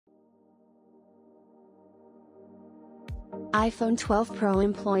iPhone 12 Pro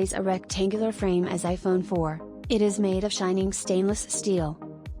employs a rectangular frame as iPhone 4, it is made of shining stainless steel.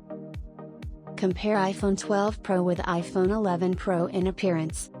 Compare iPhone 12 Pro with iPhone 11 Pro in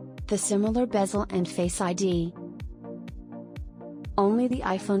appearance. The similar bezel and Face ID. Only the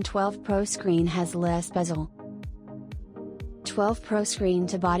iPhone 12 Pro screen has less bezel. 12 Pro screen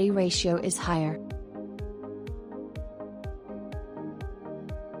to body ratio is higher.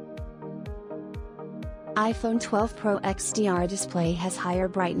 iPhone 12 Pro XDR display has higher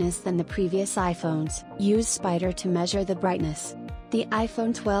brightness than the previous iPhones. Use Spider to measure the brightness. The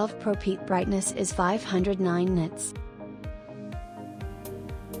iPhone 12 Pro peak brightness is 509 nits.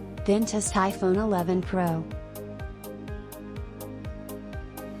 Then test iPhone 11 Pro.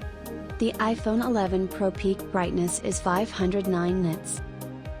 The iPhone 11 Pro peak brightness is 509 nits.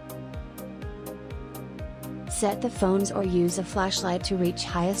 Set the phones or use a flashlight to reach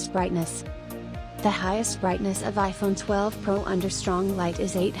highest brightness. The highest brightness of iPhone 12 Pro under strong light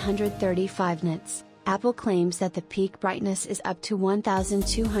is 835 nits. Apple claims that the peak brightness is up to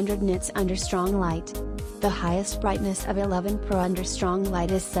 1200 nits under strong light. The highest brightness of 11 Pro under strong light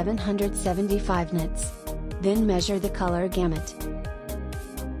is 775 nits. Then measure the color gamut.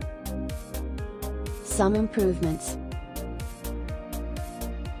 Some improvements.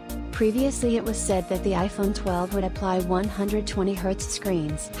 Previously it was said that the iPhone 12 would apply 120Hz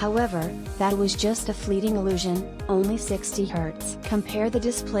screens. However, that was just a fleeting illusion, only 60Hz. Compare the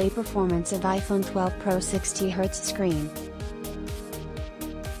display performance of iPhone 12 Pro 60Hz screen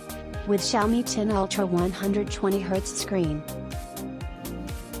with Xiaomi 10 Ultra 120Hz screen.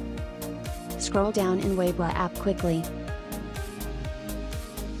 Scroll down in Weibo app quickly.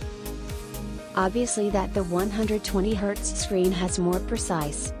 Obviously that the 120Hz screen has more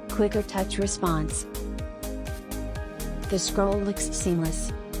precise, quicker touch response. The scroll looks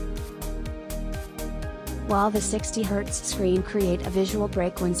seamless, while the 60Hz screen create a visual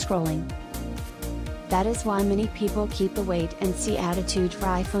break when scrolling. That is why many people keep a wait-and-see attitude for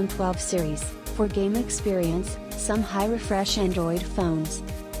iPhone 12 series. For game experience, some high refresh Android phones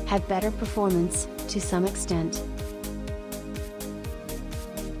have better performance, to some extent.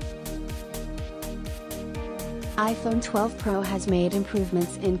 iPhone 12 Pro has made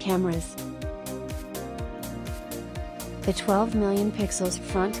improvements in cameras. The 12 million pixels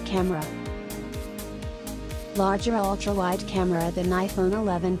front camera. Larger ultra-wide camera than iPhone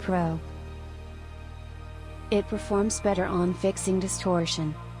 11 Pro. It performs better on fixing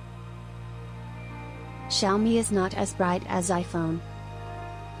distortion. Xiaomi is not as bright as iPhone.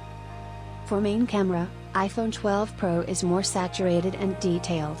 For main camera, iPhone 12 Pro is more saturated and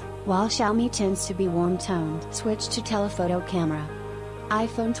detailed, while Xiaomi tends to be warm-toned. Switch to telephoto camera.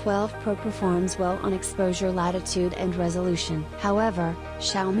 iPhone 12 Pro performs well on exposure latitude and resolution. However,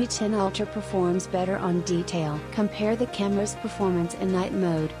 Xiaomi 10 Ultra performs better on detail. Compare the camera's performance in night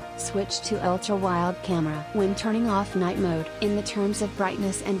mode. Switch to ultra-wide camera when turning off night mode. In the terms of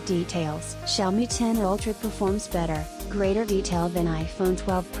brightness and details, Xiaomi 10 Ultra performs better, greater detail than iPhone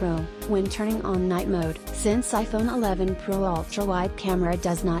 12 Pro when turning on night mode. Since iPhone 11 Pro ultra-wide camera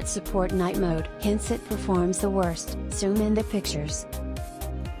does not support night mode, hence it performs the worst. Zoom in the pictures.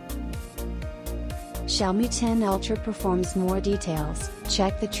 Xiaomi 10 Ultra performs more details.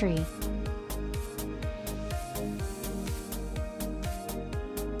 Check the tree.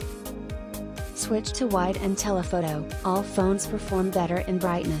 Switch to wide and telephoto. All phones perform better in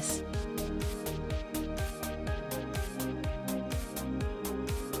brightness.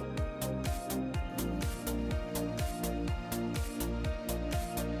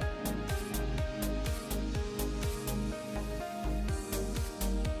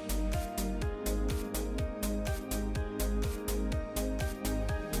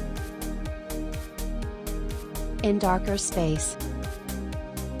 In darker space.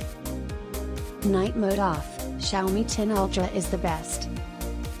 Night mode off, Xiaomi 10 Ultra is the best.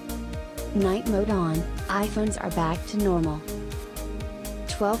 Night mode on, iPhones are back to normal.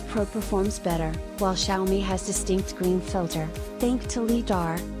 12 Pro performs better, while Xiaomi has distinct green filter. Thanks to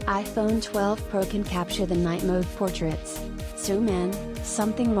LiDAR, iPhone 12 Pro can capture the night mode portraits. Zoom in,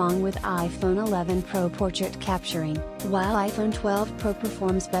 something wrong with iPhone 11 Pro portrait capturing. While iPhone 12 Pro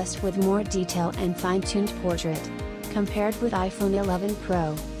performs best with more detail and fine-tuned portrait. Compared with iPhone 11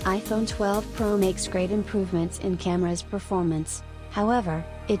 Pro, iPhone 12 Pro makes great improvements in camera's performance. However,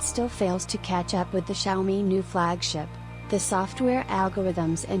 it still fails to catch up with the Xiaomi new flagship. The software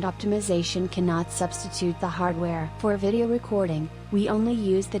algorithms and optimization cannot substitute the hardware. For video recording, we only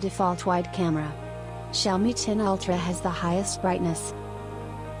use the default wide camera. Xiaomi 10 Ultra has the highest brightness.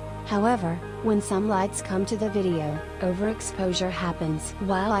 However, When some lights come to the video, overexposure happens.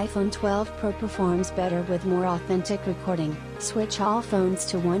 While iPhone 12 Pro performs better with more authentic recording, switch all phones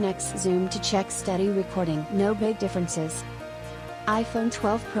to 1x zoom to check steady recording. No big differences. iPhone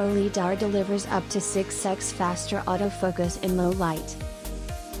 12 Pro LiDAR delivers up to 6x faster autofocus in low light.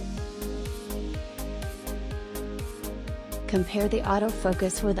 Compare the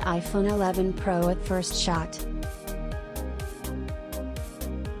autofocus with iPhone 11 Pro at first shot.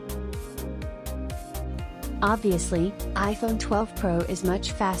 Obviously, iPhone 12 Pro is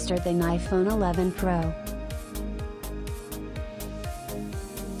much faster than iPhone 11 Pro.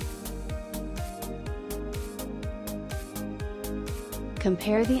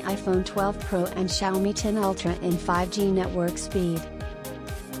 Compare the iPhone 12 Pro and Xiaomi 10 Ultra in 5G network speed.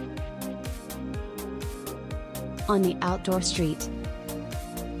 On the outdoor street,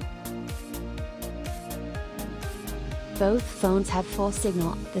 both phones have full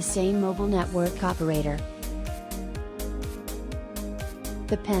signal, the same mobile network operator.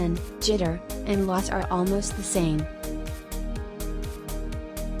 The pen, jitter, and loss are almost the same.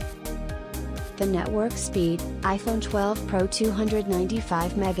 The network speed, iPhone 12 Pro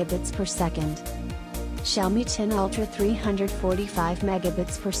 295 megabits per second. Xiaomi 10 Ultra 345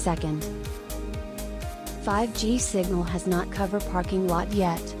 megabits per second. 5G signal has not covered parking lot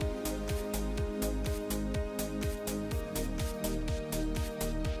yet.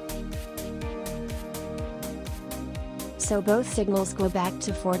 So both signals go back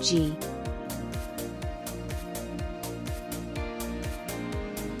to 4G.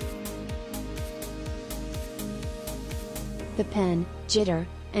 The pen, jitter,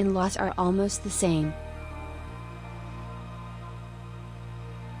 and loss are almost the same.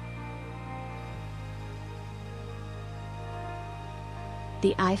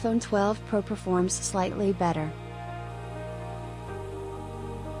 The iPhone 12 Pro performs slightly better.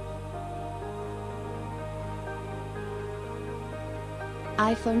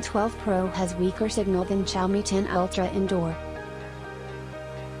 iPhone 12 Pro has weaker signal than Xiaomi 10 Ultra indoor.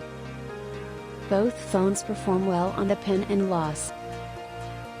 Both phones perform well on the pen and loss.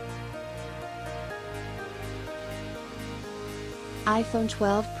 iPhone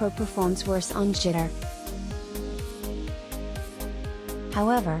 12 Pro performs worse on jitter.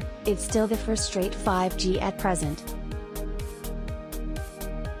 However, it's still the first straight 5G at present.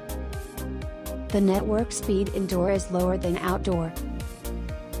 The network speed indoor is lower than outdoor.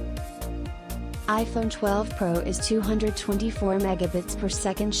 iPhone 12 Pro is 224 megabits per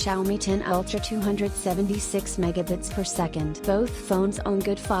second, Xiaomi 10 Ultra 276 megabits per second. Both phones own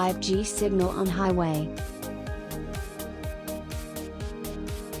good 5G signal on highway.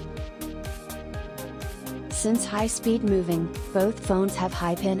 Since high-speed moving, both phones have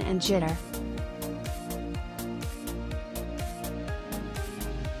high pen and jitter.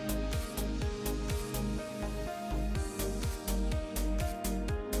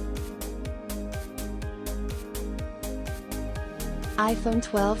 iPhone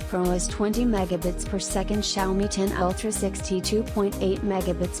 12 Pro is 20 megabits per second, Xiaomi 10 Ultra 62.8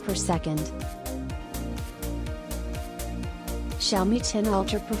 megabits per second. Xiaomi 10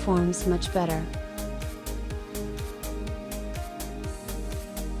 Ultra performs much better.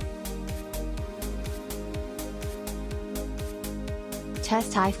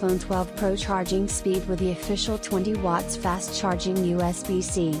 Test iPhone 12 Pro charging speed with the official 20 watts fast charging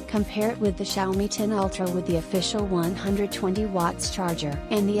USB-C. Compare it with the Xiaomi 10 Ultra with the official 120 watts charger,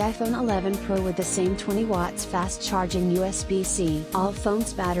 and the iPhone 11 Pro with the same 20 watts fast charging USB-C. All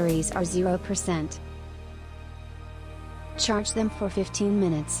phones' batteries are 0%. Charge them for 15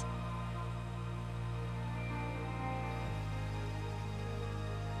 minutes.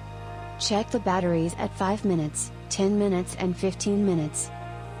 Check the batteries at 5 minutes, 10 minutes and 15 minutes.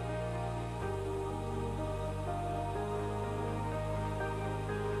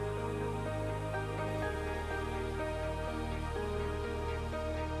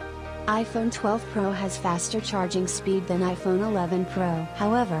 iPhone 12 Pro has faster charging speed than iPhone 11 Pro.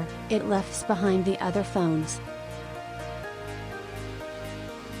 However, it left behind the other phones.